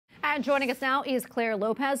And joining us now is Clare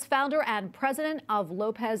Lopez, founder and president of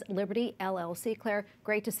Lopez Liberty LLC. Clare,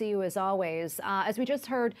 great to see you as always. As we just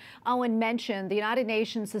heard Owen mention, the United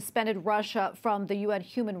Nations suspended Russia from the UN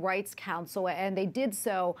Human Rights Council, and they did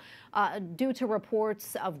so due to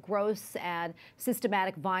reports of gross and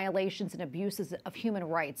systematic violations and abuses of human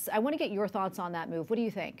rights. I want to get your thoughts on that move. What do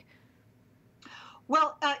you think?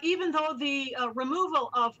 Well, even though the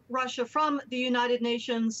removal of Russia from the United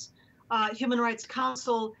Nations Human Rights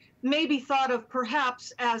Council may be thought of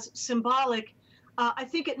perhaps as symbolic, I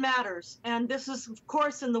think it matters. And this is, of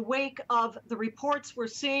course, in the wake of the reports we're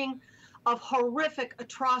seeing of horrific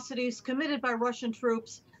atrocities committed by Russian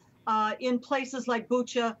troops in places like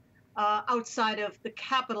Bucha, outside of the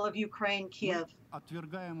capital of Ukraine, Kiev.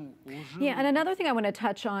 Yeah, and another thing I want to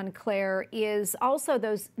touch on, Clare, is also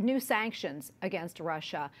those new sanctions against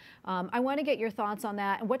Russia. I want to get your thoughts on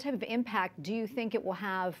that, and what type of impact do you think it will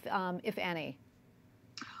have, if any?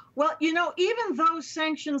 Well, you know, even those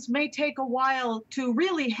sanctions may take a while to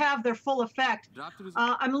really have their full effect.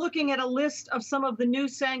 I'm looking at a list of some of the new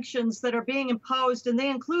sanctions that are being imposed, and they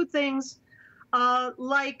include things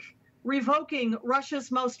like revoking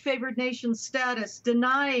Russia's most favored nation status,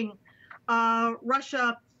 denying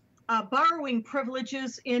Russia borrowing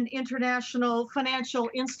privileges in international financial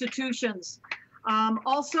institutions,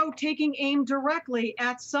 also taking aim directly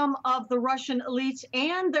at some of the Russian elites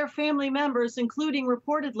and their family members, including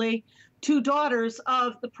reportedly 2 daughters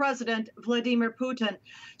of the president, Vladimir Putin.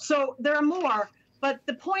 So there are more, but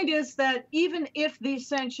the point is that even if these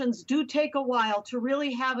sanctions do take a while to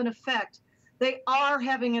really have an effect, they are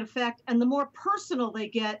having an effect, and the more personal they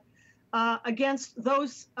get against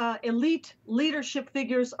those elite leadership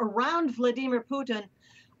figures around Vladimir Putin,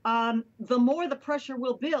 the more the pressure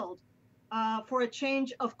will build for a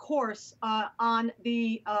change of course on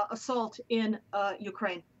the assault in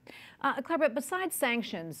Ukraine. Clare, but besides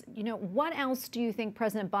sanctions, you know, what else do you think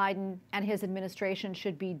President Biden and his administration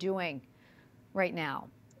should be doing right now?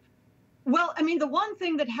 Well, I mean, the one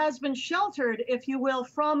thing that has been sheltered, if you will,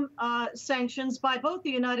 from sanctions by both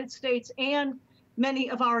the United States and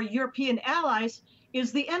many of our European allies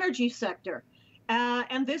is the energy sector.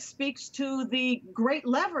 And this speaks to the great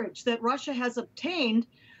leverage that Russia has obtained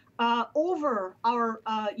over our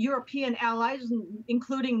European allies,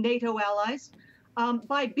 including NATO allies,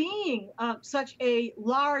 by being such a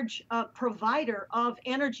large provider of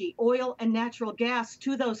energy, oil and natural gas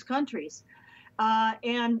to those countries.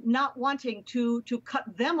 And not wanting to cut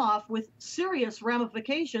them off with serious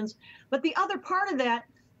ramifications. But the other part of that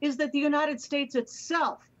is that the United States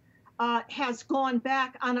itself has gone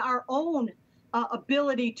back on our own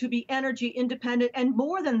ability to be energy independent, and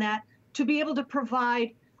more than that, to be able to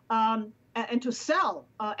provide and to sell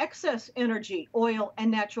excess energy, oil and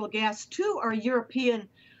natural gas to our European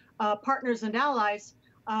partners and allies,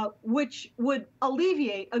 which would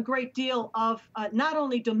alleviate a great deal of not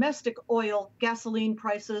only domestic oil, gasoline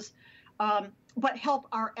prices, but help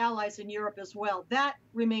our allies in Europe as well. That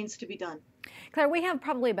remains to be done. Clare, we have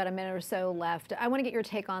probably about a minute or so left. I want to get your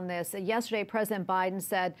take on this. Yesterday, President Biden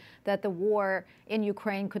said that the war in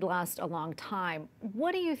Ukraine could last a long time.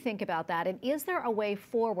 What do you think about that? And is there a way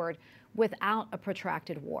forward without a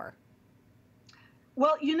protracted war?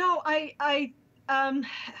 Well, you know, I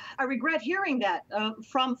regret hearing that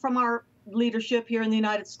from our leadership here in the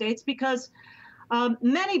United States, because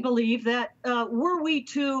many believe that were we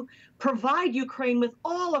to provide Ukraine with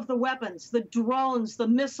all of the weapons, the drones, the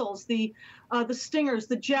missiles, the Stingers,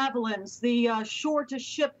 the Javelins, the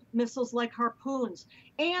shore-to-ship missiles like Harpoons,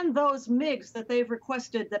 and those MiGs that they've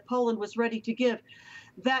requested that Poland was ready to give,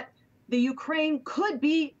 that the Ukraine could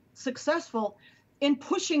be successful in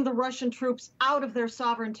pushing the Russian troops out of their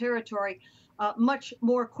sovereign territory much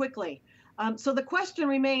more quickly. So the question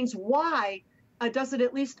remains, why does it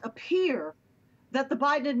at least appear that the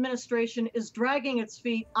Biden administration is dragging its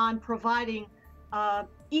feet on providing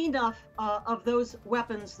enough of those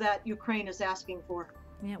weapons that Ukraine is asking for?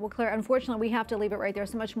 Yeah, well, Clare, unfortunately, we have to leave it right there.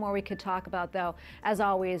 So much more we could talk about, though. As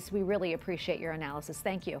always, we really appreciate your analysis.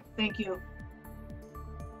 Thank you. Thank you.